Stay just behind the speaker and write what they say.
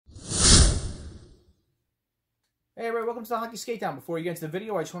Hey everybody, welcome to the Hockey SKATEDOWN. Before you get into the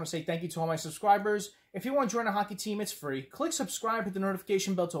video, I just want to say thank you to all my subscribers. If you want to join a hockey team, it's free. Click subscribe, hit the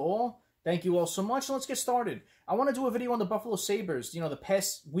notification bell to all. Thank you all so much, and let's get started. I want to do a video on the Buffalo Sabres. You know, the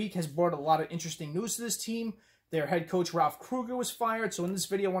past week has brought a lot of interesting news to this team. Their head coach, Ralph Krueger, was fired, so in this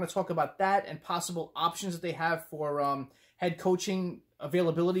video I want to talk about that and possible options that they have for head coaching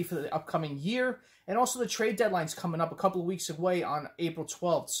availability for the upcoming year, and also the trade deadline's coming up a couple of weeks away on April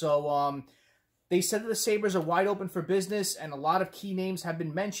 12th. So, they said that the Sabres are wide open for business, and a lot of key names have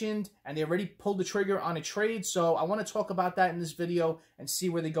been mentioned, and they already pulled the trigger on a trade, so I want to talk about that in this video and see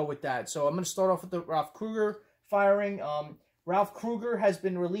where they go with that. So I'm going to start off with the Ralph Krueger firing. Ralph Krueger has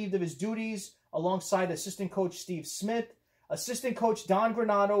been relieved of his duties alongside assistant coach Steve Smith. Assistant coach Don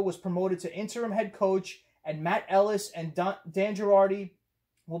Granato was promoted to interim head coach, and Matt Ellis and Dan Girardi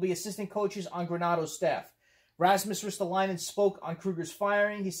will be assistant coaches on Granato's staff. Rasmus Ristolainen spoke on Krueger's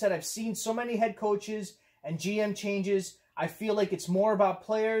firing. He said, "I've seen so many head coaches and GM changes. I feel like it's more about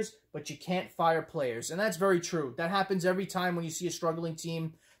players, but you can't fire players." And that's very true. That happens every time when you see a struggling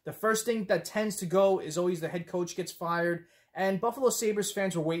team. The first thing that tends to go is always the head coach gets fired. And Buffalo Sabres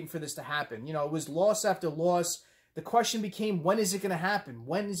fans were waiting for this to happen. You know, it was loss after loss. The question became, when is it going to happen?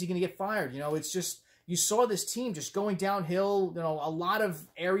 When is he going to get fired? You know, it's just, you saw this team just going downhill. You know, a lot of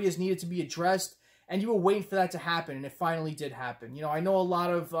areas needed to be addressed. And you were waiting for that to happen, and it finally did happen. You know, I know a lot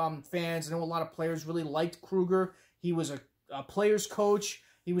of fans, I know a lot of players really liked Krueger. He was a player's coach.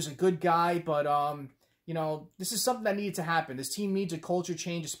 He was a good guy, but, you know, this is something that needed to happen. This team needs a culture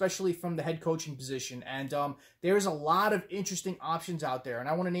change, especially from the head coaching position. And there's a lot of interesting options out there, and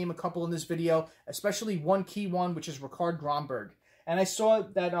I want to name a couple in this video, especially one key one, which is Rikard Grönborg. And I saw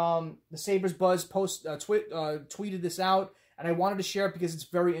that the Sabres Buzz tweeted this out, and I wanted to share it because it's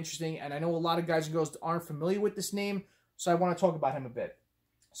very interesting, and I know a lot of guys and girls aren't familiar with this name, so I want to talk about him a bit.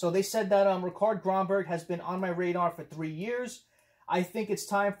 So they said that Rikard Grönborg has been on my radar for 3 years. I think it's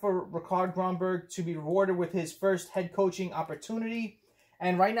time for Rikard Grönborg to be rewarded with his first head coaching opportunity.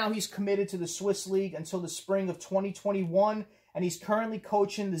 And right now he's committed to the Swiss League until the spring of 2021, and he's currently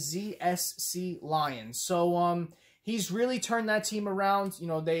coaching the ZSC Lions. So he's really turned that team around. You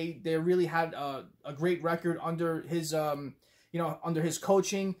know, they really had a great record under his under his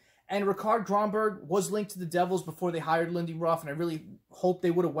coaching. And Rikard Grönborg was linked to the Devils before they hired Lindy Ruff, and I really hope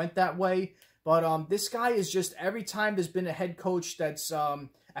they would have went that way. But this guy is just, every time there's been a head coach that's a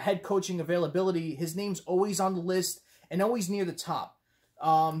head coaching availability, his name's always on the list and always near the top.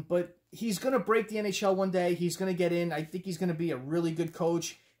 But he's going to break the NHL one day. He's going to get in. I think he's going to be a really good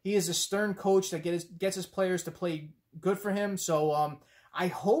coach. He is a stern coach that gets his players to play good for him. So I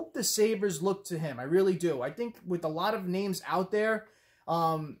hope the Sabres look to him. I really do. I think with a lot of names out there,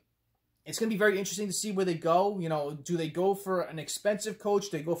 it's going to be very interesting to see where they go. You know, do they go for an expensive coach?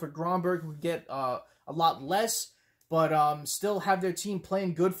 Do they go for Grönborg, who would get a lot less, but still have their team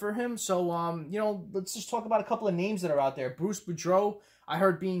playing good for him? So, you know, let's just talk about a couple of names that are out there. Bruce Boudreau, I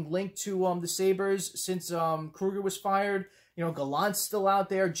heard being linked to the Sabres since Krueger was fired. You know, Gallant's still out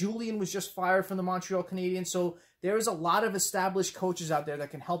there. Julian was just fired from the Montreal Canadiens. So there is a lot of established coaches out there that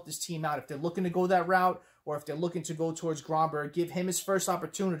can help this team out. If they're looking to go that route, or if they're looking to go towards Grönborg, give him his first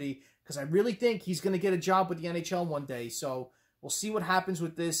opportunity, because I really think he's going to get a job with the NHL one day. So we'll see what happens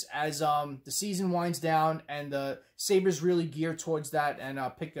with this as the season winds down and the Sabres really gear towards that and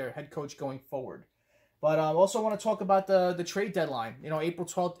pick their head coach going forward. But I also want to talk about the trade deadline. You know, April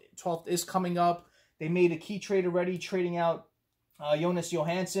 12th is coming up. They made a key trade already, trading out Jonas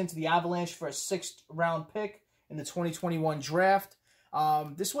Johansson to the Avalanche for a 6th-round pick in the 2021 draft.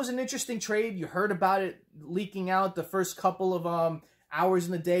 This was an interesting trade. You heard about it leaking out the first couple of hours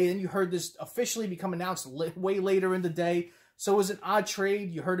in the day. Then you heard this officially become announced way later in the day. So it was an odd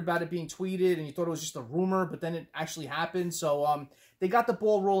trade. You heard about it being tweeted, and you thought it was just a rumor, but then it actually happened. So they got the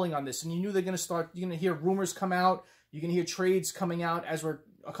ball rolling on this, and you knew they're going to start. You're going to hear rumors come out. You're going to hear trades coming out as we're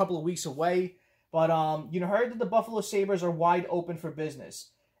a couple of weeks away. But you heard that the Buffalo Sabres are wide open for business,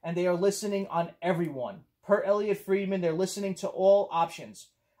 and they are listening on everyone. Per Elliot Friedman, they're listening to all options.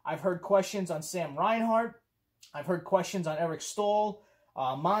 I've heard questions on Sam Reinhart. I've heard questions on Eric Staal,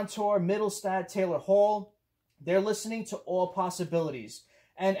 Montour, Middlestat, Taylor Hall. They're listening to all possibilities.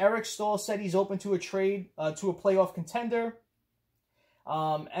 And Eric Staal said he's open to a trade to a playoff contender.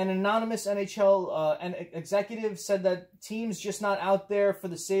 An anonymous NHL executive said that teams just not out there for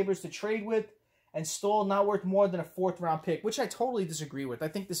the Sabres to trade with, and Staal not worth more than a 4th-round pick, which I totally disagree with. I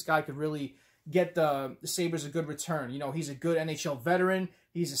think this guy could really get the Sabres a good return. You know, he's a good NHL veteran.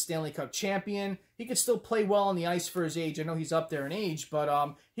 He's a Stanley Cup champion. He could still play well on the ice for his age. I know he's up there in age,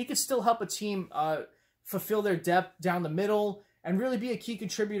 but he could still help a team fulfill their depth down the middle and really be a key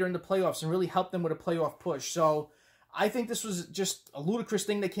contributor in the playoffs and really help them with a playoff push. So I think this was just a ludicrous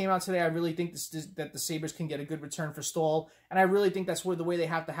thing that came out today. I really think that the Sabres can get a good return for Staal, and I really think that's the way they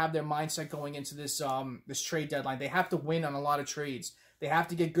have to have their mindset going into this this trade deadline. They have to win on a lot of trades. They have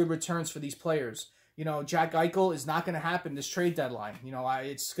to get good returns for these players. You know, Jack Eichel is not going to happen this trade deadline. You know,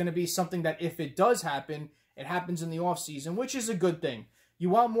 it's going to be something that if it does happen, it happens in the offseason, which is a good thing. You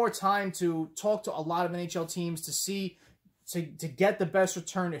want more time to talk to a lot of NHL teams to see, to get the best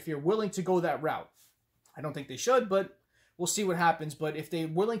return if you're willing to go that route. I don't think they should, but we'll see what happens. But if they're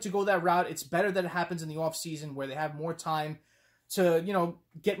willing to go that route, it's better that it happens in the offseason where they have more time to, you know,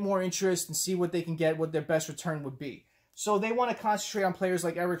 get more interest and see what they can get, what their best return would be. So they want to concentrate on players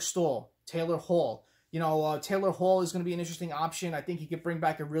like Eric Staal, Taylor Hall. You know, Taylor Hall is going to be an interesting option. I think he could bring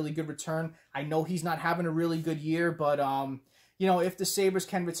back a really good return. I know he's not having a really good year, but, you know, if the Sabres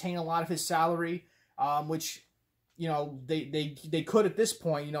can retain a lot of his salary, which, you know, they could at this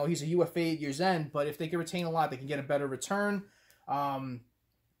point. You know, he's a UFA at year's end, but if they can retain a lot, they can get a better return. You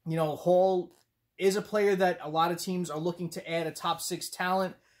know, Hall is a player that a lot of teams are looking to add a top 6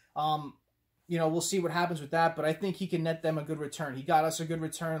 talent. You know, we'll see what happens with that, but I think he can net them a good return. He got us a good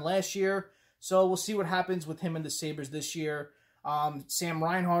return last year, so we'll see what happens with him and the Sabres this year. Sam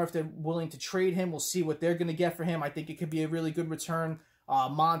Reinhart, if they're willing to trade him, we'll see what they're going to get for him. I think it could be a really good return.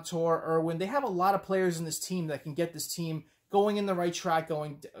 Montour, Irwin, they have a lot of players in this team that can get this team going in the right track,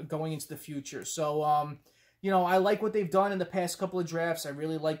 going into the future. So, you know, I like what they've done in the past couple of drafts. I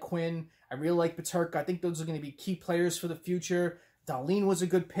really like Quinn. I really like Peterka. I think those are going to be key players for the future. Dahlin was a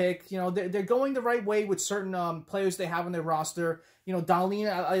good pick. You know, they're going the right way with certain players they have on their roster. You know,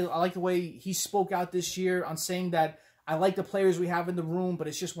 Dahlin, I like the way he spoke out this year on saying that I like the players we have in the room, but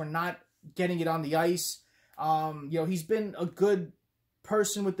it's just we're not getting it on the ice. You know, he's been a good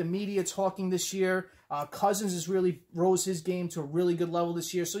person with the media talking this year. Cousins has really rose his game to a really good level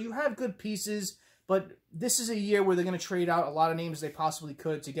this year. So you have good pieces, but this is a year where they're going to trade out a lot of names they possibly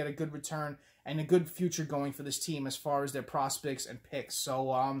could to get a good return and a good future going for this team as far as their prospects and picks.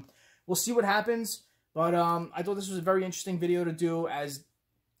 So we'll see what happens. But I thought this was a very interesting video to do, as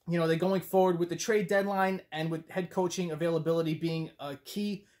you know, they're going forward with the trade deadline and with head coaching availability being a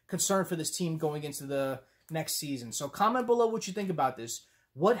key concern for this team going into the next season. So comment below what you think about this.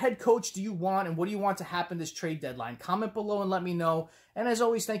 What head coach do you want, and what do you want to happen this trade deadline? Comment below and let me know. And as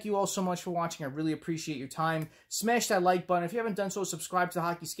always, thank you all so much for watching. I really appreciate your time. Smash that like button. If you haven't done so, subscribe to the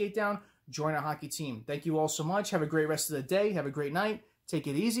Hockey SKATEDOWN. Join our hockey team. Thank you all so much. Have a great rest of the day. Have a great night. Take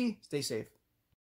it easy. Stay safe.